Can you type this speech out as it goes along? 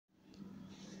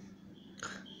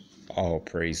All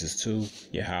praises to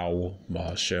Yahweh,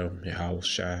 Mahashem, Yahweh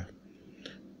Shai.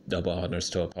 Double honors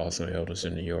to Apostle and Elders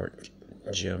in New York,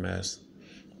 GMS.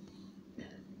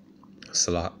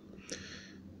 Salat.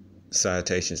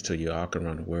 Salutations to you all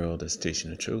around the world that's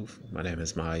teaching the truth. My name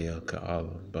is Maya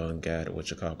Ka'ala Bungad with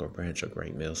Chicago branch of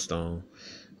Great Millstone.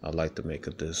 I'd like to make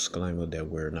a disclaimer that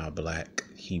we're not black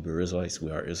Hebrew Israelites.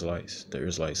 We are Israelites. The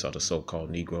Israelites are the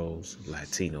so-called Negroes,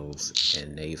 Latinos,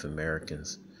 and Native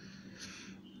Americans.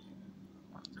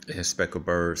 And speckled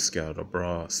birds scattered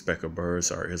abroad. Speckled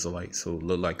birds are Israelites who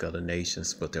look like other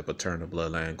nations, but their paternal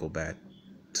bloodline go back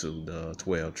to the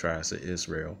 12 tribes of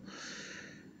Israel.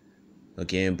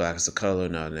 Again, black is a color,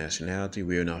 not a nationality.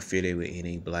 We are not fitted with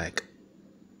any black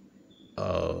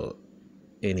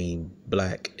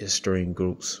extreme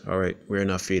groups. All right, we're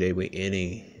not fitted with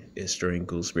any extreme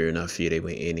groups. We're not fitted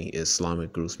with any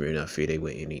Islamic groups. We're not fitted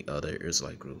with any other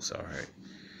Israelite groups. All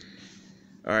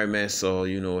right, man. So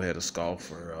I had a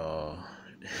scoffer.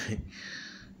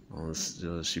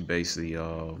 She basically,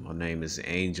 her name is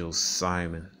Angel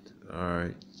Simon. All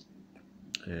right,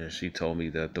 and she told me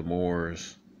that the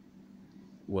Moors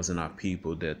wasn't our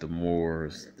people. That the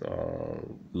Moors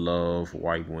love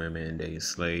white women. They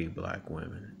enslave black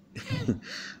women.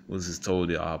 Was just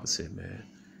totally the opposite, man.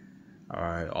 All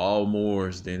right, all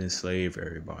Moors didn't enslave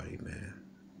everybody, man.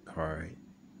 All right.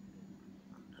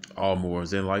 All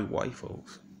Moors didn't like white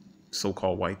folks,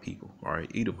 so-called white people. All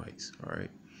right, Edomites. All right,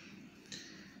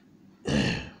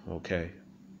 okay.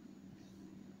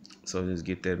 So just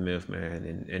get that myth, man.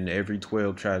 And every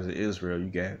 12 tribes of Israel, you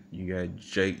got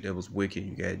Jake that was wicked.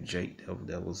 You got Jake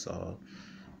that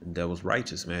was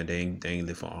righteous, man. They ain't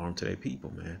lift an arm to their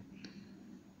people, man.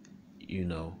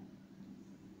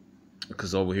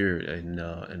 Because over here in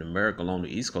America, along the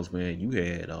East Coast, man, you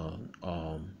had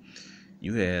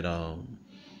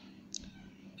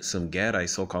some Gadites,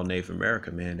 so-called Native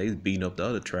American, man. They was beating up the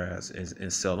other tribes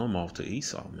and sell them off to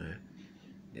Esau, man.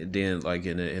 And then, like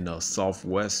in the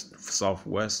southwestern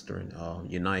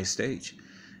United States,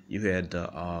 you had the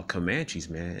Comanches,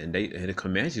 man, and the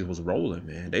Comanches was rolling,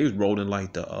 man. They was rolling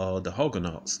like the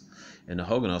Huguenots, and the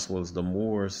Huguenots was the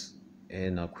Moors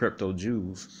and crypto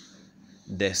Jews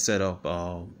that set up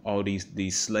all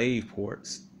these slave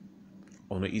ports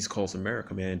on the East Coast of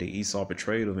America, man. The Esau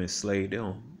betrayed them and enslaved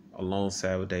them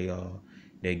alongside with their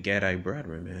Gadite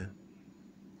brethren, man,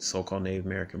 so-called Native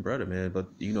American brother, man.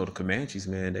 But the Comanches,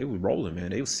 man, they was rolling, man.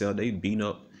 They beating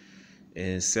up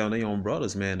and selling their own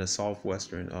brothers, man. The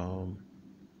southwestern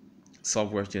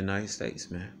United States,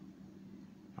 man.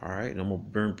 All right, and I'm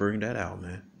gonna bring that out,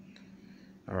 man.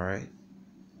 All right,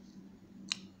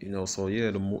 so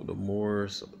yeah, the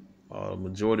Moors,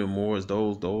 majority of Moors,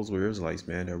 those were Israelites,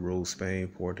 man, that ruled Spain,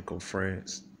 Portugal,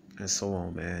 France, and so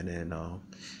on, man. And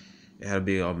it had to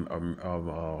be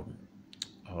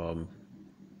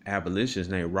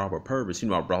abolitionist named Robert Purvis.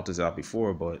 I brought this out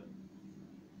before, but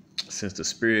since the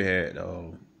Spirit had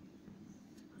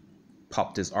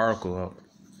popped this article up,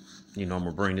 I'm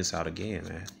gonna bring this out again,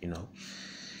 man.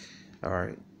 All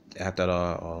right, after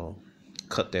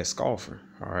cut that scoffer.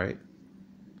 All right,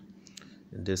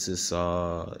 and this is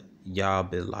Yah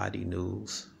Biladi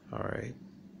news. All right,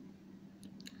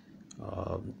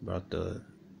 about the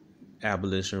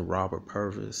abolition Robert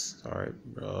Purvis. All right,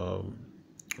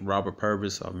 Robert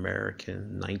Purvis,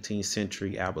 American 19th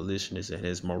century abolitionist, and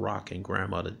his Moroccan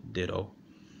grandmother ditto.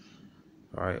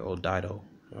 All right, or Dido.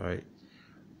 All right,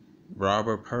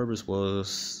 Robert Purvis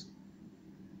was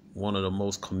one of the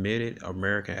most committed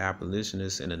American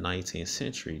abolitionists in the 19th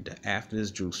century. The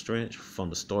activist drew strength from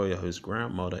the story of his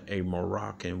grandmother, a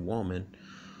Moroccan woman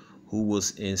who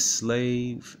was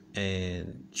enslaved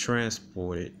and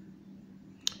transported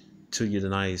to the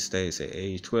United States at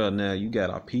age 12. Now you got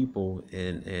our people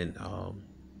you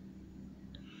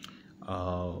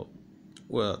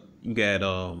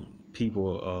got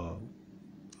people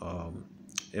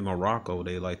in Morocco.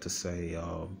 They like to say,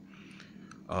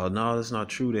 no, that's not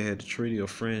true. They had the Treaty of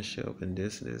Friendship and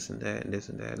this and that and this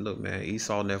and that. Look, man,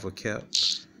 Esau never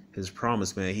kept his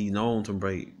promise, man. He's known to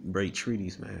break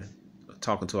treaties, man.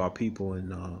 Talking to our people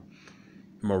in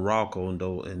Morocco and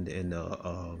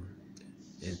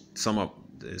some of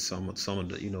the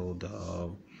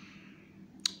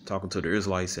talking to the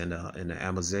Israelites in the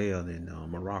Amazigh in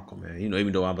Morocco, man.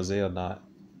 Even though Amazigh not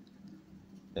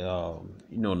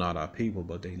not our people,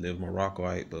 but they live in Morocco,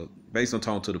 right? But based on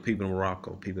talking to the people in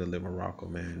Morocco, people that live in Morocco,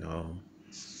 man,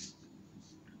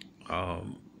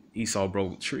 Esau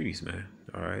broke treaties, man.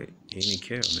 All right, he didn't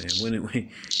care, man. When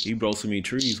he broke so many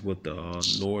treaties with the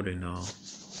northern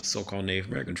so-called Native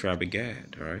American tribe of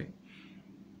Gad. All right,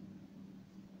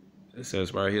 it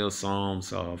says right here,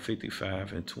 Psalms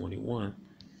 55 and 21.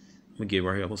 me get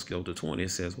right here. Let's go to 20. It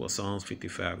says, well, Psalms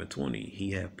 55 and 20.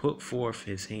 He had put forth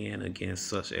his hand against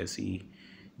such as he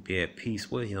be at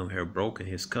peace with him, had broken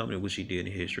his covenant, which he did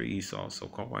in history. Esau,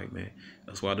 so-called white man.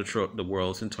 That's why the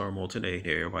world's in turmoil today.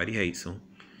 Everybody hates him.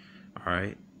 All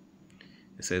right.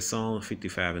 It says Psalm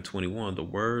 55 and 21. The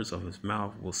words of his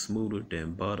mouth were smoother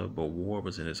than butter, but war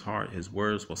was in his heart. His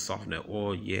words were softer than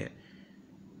oil, yet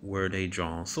were they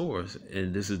drawn swords.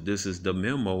 And this is the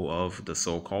memo of the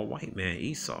so-called white man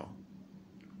Esau.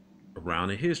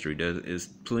 Around in history, there is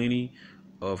plenty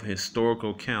of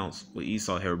historical accounts where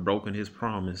Esau had broken his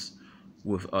promise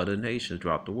with other nations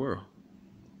throughout the world.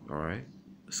 All right.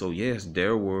 So yes,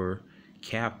 there were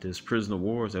captives, prisoner of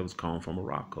wars that was coming from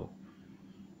Morocco.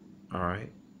 All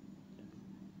right.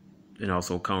 And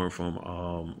also coming from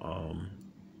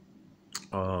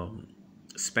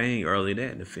Spain early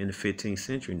that in the 15th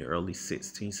century, in the early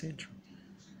 16th century.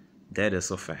 That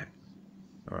is a fact.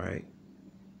 All right.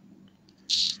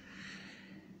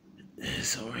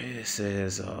 So here it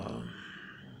says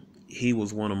he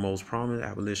was one of the most prominent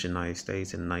abolitionists in the United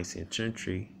States in the 19th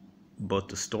century, but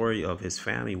the story of his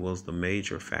family was the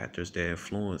major factors that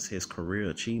influenced his career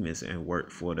achievements and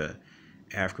work for the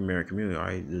African American community. All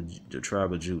right, the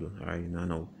tribe of Judah. All right, and I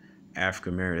know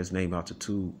African American is named after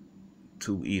two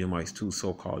Edomites, two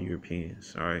so-called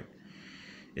Europeans. All right,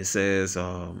 it says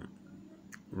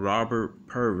Robert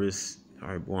Purvis, all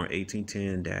right, born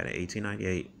 1810, died in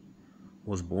 1898,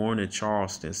 was born in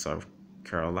Charleston, South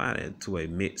Carolina, to a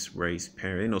mixed race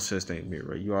parent. Ain't no such thing mixed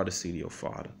race. You ought to see your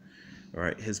father. All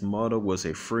right, his mother was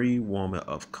a free woman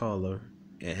of color,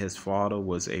 and his father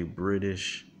was a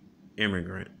British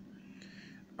immigrant.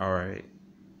 All right,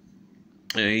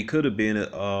 and he could have been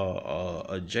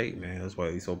a Jake, man. That's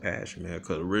why he's so passionate, man.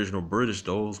 Because original British,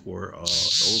 those were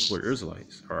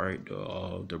Israelites. All right,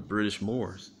 the British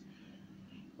Moors.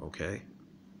 Okay.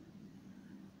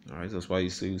 All right, that's why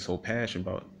you see so passionate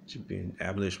about being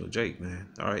abolition with Jake, man.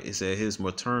 All right, it said his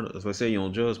maternal. As I say, you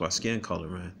don't judge by skin color,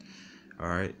 man. All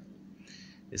right,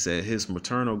 it said his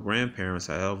maternal grandparents,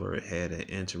 however, had an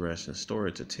interesting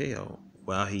story to tell.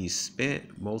 While he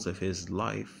spent most of his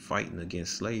life fighting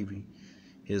against slavery,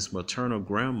 his maternal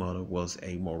grandmother was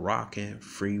a Moroccan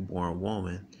freeborn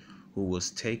woman who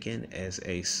was taken as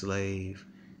a slave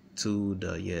to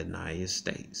the United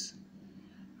States.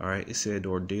 All right, it said the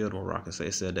ordeal of Moroccan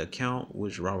slaves. It said the account,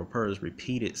 which Robert Purvis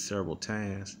repeated several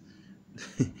times,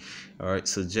 all right,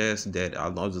 suggests that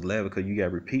I'll just laugh because you got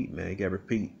to repeat, man. You got to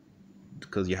repeat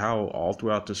because Yahweh all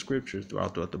throughout the scriptures,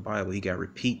 throughout the Bible, he got to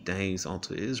repeat things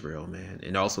onto Israel, man,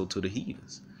 and also to the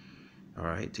heathens. All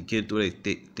right, to get through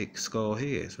their thick skull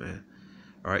heads, man.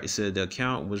 All right, it said the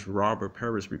account, which Robert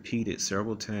Purvis repeated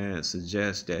several times,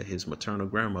 suggests that his maternal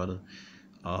grandmother,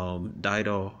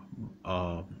 Dido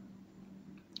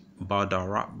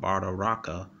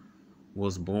Bardaraka,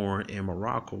 was born in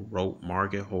Morocco, wrote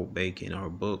Margaret Holt Bacon in her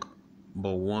book,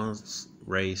 But Once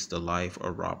Raised the Life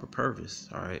of Robert Purvis.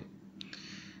 All right.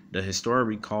 The historian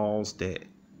recalls that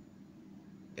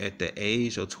at the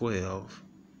age of 12,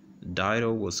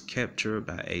 Dido was captured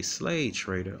by a slave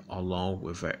trader along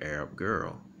with an Arab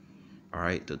girl. All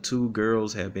right, the two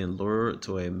girls had been lured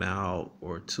to a mile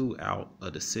or two out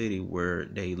of the city where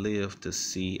they lived to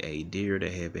see a deer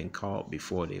that had been caught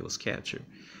before they was captured.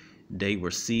 They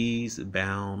were seized,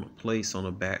 bound, placed on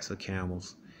the backs of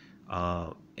camels,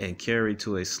 and carried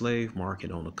to a slave market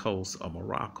on the coast of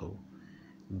Morocco.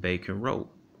 Bacon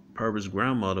wrote, Purvis'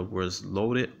 grandmother was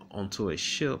loaded onto a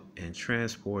ship and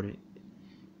transported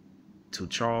to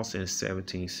Charleston in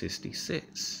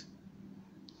 1766.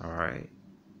 All right.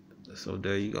 So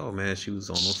there you go, man. She was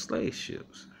on those slave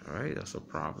ships. All right, that's a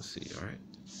prophecy. All right,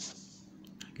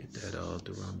 get that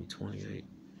Deuteronomy 28.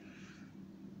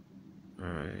 All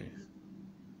right.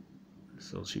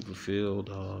 So she fulfilled.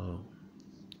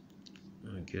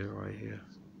 Let me get it right here.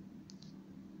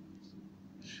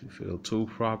 She fulfilled two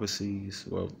prophecies.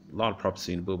 Well, a lot of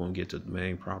prophecy in the book. I'm gonna get to the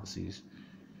main prophecies.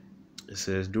 It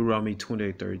says Deuteronomy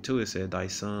 28:32. It said, "Thy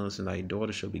sons and thy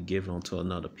daughters shall be given unto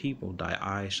another people. Thy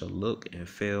eyes shall look and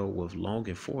fail with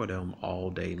longing for them all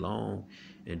day long,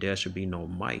 and there shall be no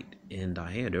might in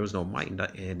thy hand." There was no might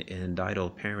in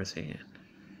Dido's parents' hand.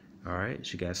 All right,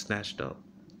 she got snatched up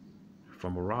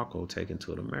from Morocco, taken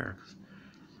to the Americas.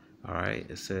 All right,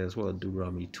 it says, well,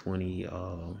 Deuteronomy 20.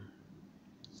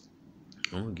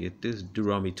 I'm gonna get this.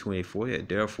 Deuteronomy 24.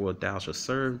 Therefore thou shalt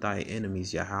serve thy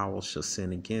enemies. Yahweh shall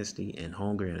send against thee in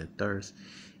hunger and in thirst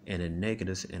and in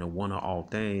nakedness and in want of all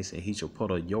things, and he shall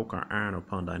put a yoke of iron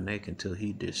upon thy neck until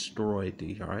he destroy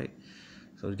thee. All right.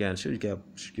 So you got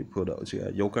put up. She got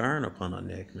a yoke of iron upon her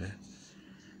neck, man.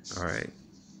 All right.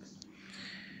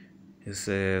 It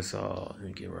says, let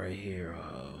me get right here.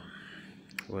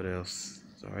 What else?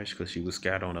 All right, because she was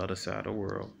scattered on the other side of the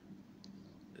world.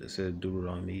 It says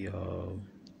Deuteronomy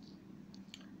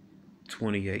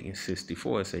 28 and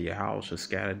 64. It says, your house shall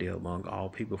scatter thee among all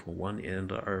people from one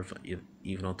end of the earth,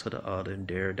 even unto the other, and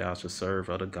there thou shalt serve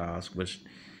other gods, which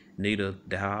neither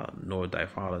thou nor thy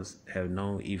fathers have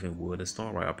known, even wood and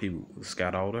stone. Right? Our people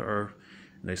scatter all the earth,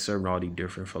 and they serving all these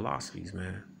different philosophies,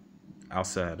 man,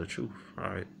 outside the truth. All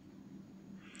right.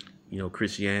 You know,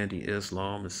 Christianity,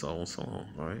 Islam, and so on and so on.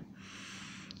 All right.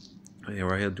 And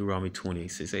right here, Deuteronomy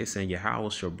 26, it's saying, Yahweh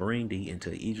shall bring thee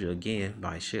into Egypt again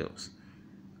by ships.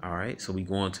 All right, so we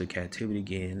go into captivity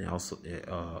again. Also,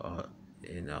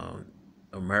 in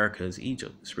America is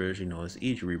Egypt, spiritually known as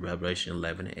Egypt. Revelation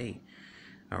 11 and 8.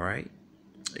 All right,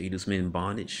 Egypt's men in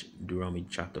bondage. Deuteronomy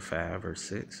chapter 5, verse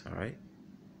 6. All right.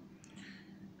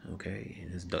 Okay,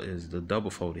 and it's the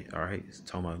double folded. All right, it's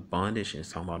talking about bondage and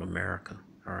it's talking about America.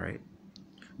 All right,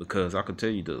 because I could tell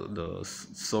you the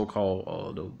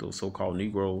so-called the so-called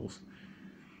Negroes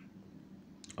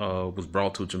was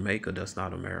brought to Jamaica. That's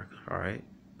not America. All right.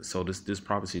 So this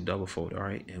prophecy double folded. All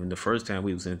right. And the first time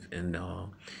we was in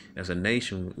as a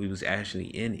nation, we was actually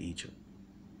in Egypt,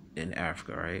 in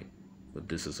Africa. All right. But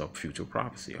this is a future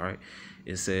prophecy. All right.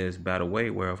 It says, by the way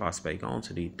whereof I spake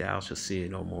unto thee, thou shalt see it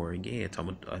no more again.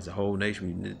 Talking about, as a whole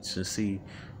nation, we should see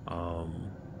our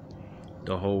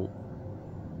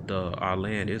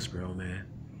land, Israel, man.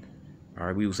 All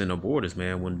right. We was in the borders,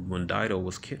 man. When Dido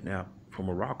was kidnapped from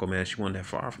Morocco, man, she wasn't that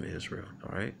far from Israel.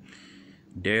 All right.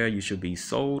 There you should be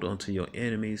sold unto your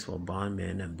enemies for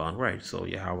bondmen and bondrights. So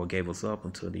Yahweh gave us up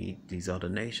unto these other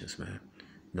nations, man.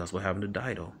 And that's what happened to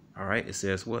Dido. All right. It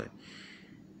says what?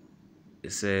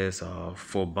 It says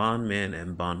for bondmen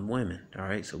and bondwomen. All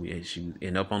right. So she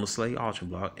end up on the slave auction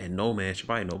block, and no man should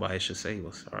buy. Nobody should save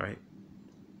us. All right.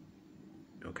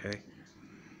 Okay.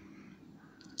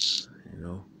 You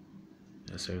know.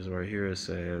 It says right here. It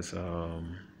says. All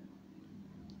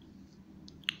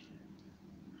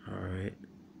right.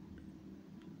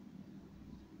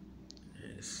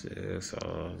 It says,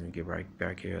 let me get right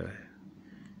back here.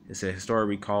 It says, history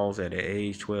recalls that at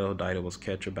age 12, Dido was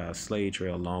captured by a slave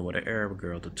trade along with an Arab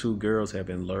girl. The two girls had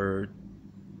been lured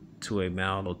to a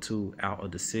mile or two out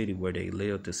of the city where they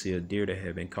lived to see a deer that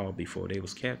had been caught before they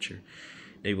was captured.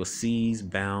 They were seized,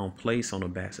 bound, placed on the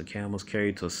backs of camels,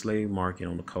 carried to a slave market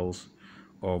on the coast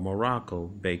of Morocco,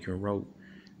 Bacon wrote.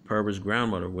 Purvis'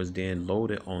 grandmother was then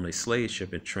loaded on a slave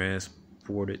ship and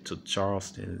transported to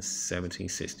Charleston in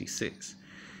 1766.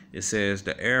 It says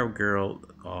the Arab girl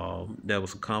that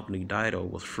was accompanying Dido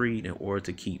was freed in order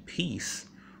to keep peace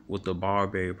with the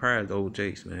barbarian pirates, the old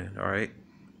Jakes, man. All right.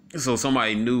 So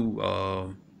somebody knew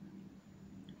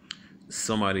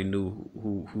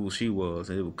who she was,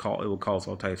 and it would cause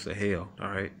all types of hell. All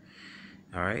right.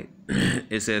 All right.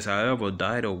 It says, however,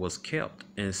 Dido was kept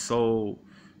and sold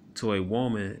to a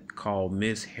woman called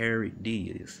Miss Harriet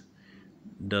Diaz.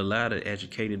 The latter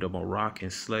educated a Moroccan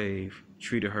slave,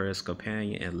 treated her as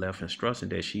companion, and left instruction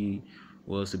that she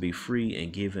was to be free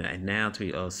and given a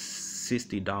bounty of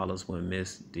 $60 when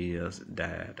Miss Diaz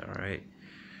died. All right.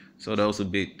 So that was a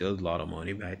lot of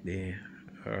money back then.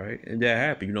 All right. And that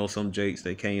happened. You know, some Jakes,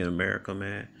 they came in America,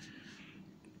 man.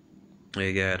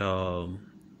 They got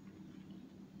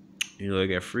they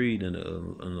got freed in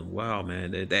the wild,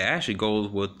 man. That actually goes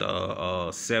with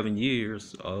 7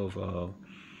 years of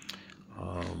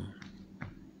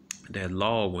that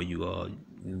law when you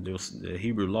the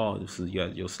Hebrew law. This is, you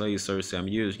got your slave serve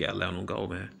 7 years, you got to let them go,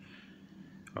 man.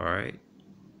 All right.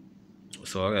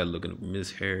 So I got to look at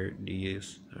Miss Harriet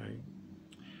Diaz. All right.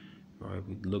 All right.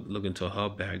 We look into her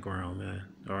background, man.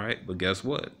 All right. But guess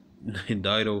what?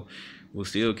 Dido was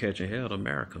still catching hell in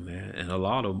America, man. And a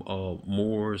lot of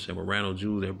Moors and Marrano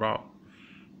Jews they brought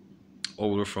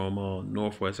over from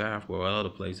Northwest Africa or other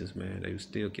places, man. They were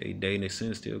still dating their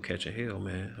sins, still catching hell,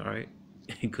 man. All right.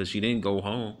 Because she didn't go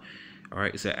home. All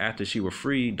right. So after she was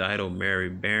free, Dido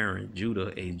married Baron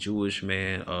Judah, a Jewish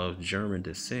man of German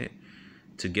descent.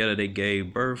 Together they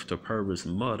gave birth to Purvis'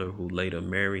 mother, who later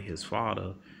married his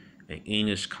father, an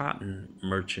English cotton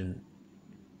merchant.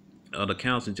 Other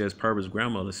accounts suggest Purvis'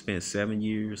 grandmother spent 7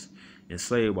 years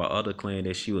enslaved, while others claim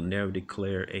that she would never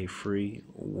declare a free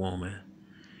woman.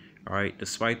 All right.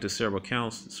 Despite the several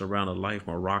accounts surrounding life,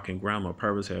 Moroccan grandma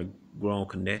Purvis had grown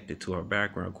connected to her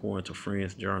background, according to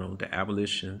Friend's journal. The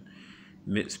abolition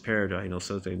mixed paradise,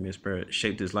 such a mixed paradise,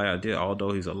 shaped his life idea.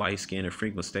 Although he's a light-skinned and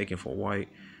frequently mistaken for white,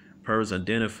 Purvis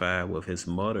identified with his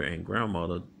mother and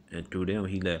grandmother, and through them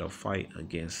he led a fight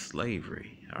against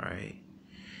slavery. All right.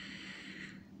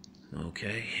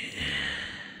 Okay.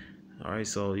 All right.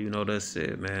 So that's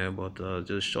it, man. But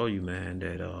just show you, man,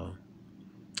 that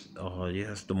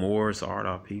Yes, the Moors are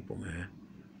our people, man.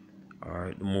 All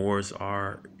right, the Moors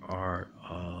are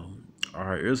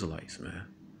Israelites, man.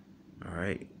 All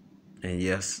right, and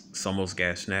yes, some of us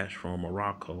got snatched from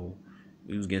Morocco.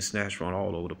 We was getting snatched from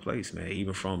all over the place, man.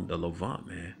 Even from the Levant,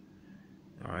 man.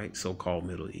 All right, so-called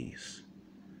Middle East.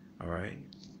 All right,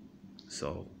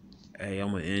 so hey,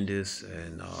 I'm gonna end this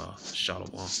and shalom.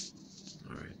 All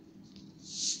right.